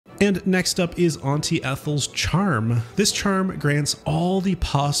And next up is Auntie Ethel's Charm. This charm grants all the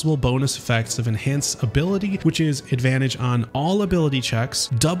possible bonus effects of Enhance ability, which is advantage on all ability checks,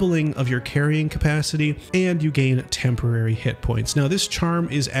 doubling of your carrying capacity, and you gain temporary hit points. Now this charm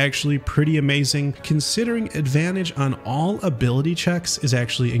is actually pretty amazing, considering advantage on all ability checks is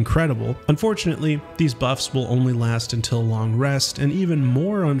actually incredible. Unfortunately, these buffs will only last until long rest, and even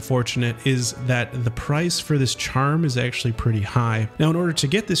more unfortunate is that the price for this charm is actually pretty high. Now in order to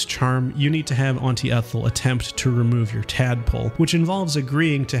get this charm, you need to have Auntie Ethel attempt to remove your tadpole, which involves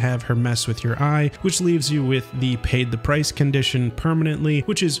agreeing to have her mess with your eye, which leaves you with the paid the price condition permanently,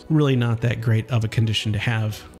 which is really not that great of a condition to have.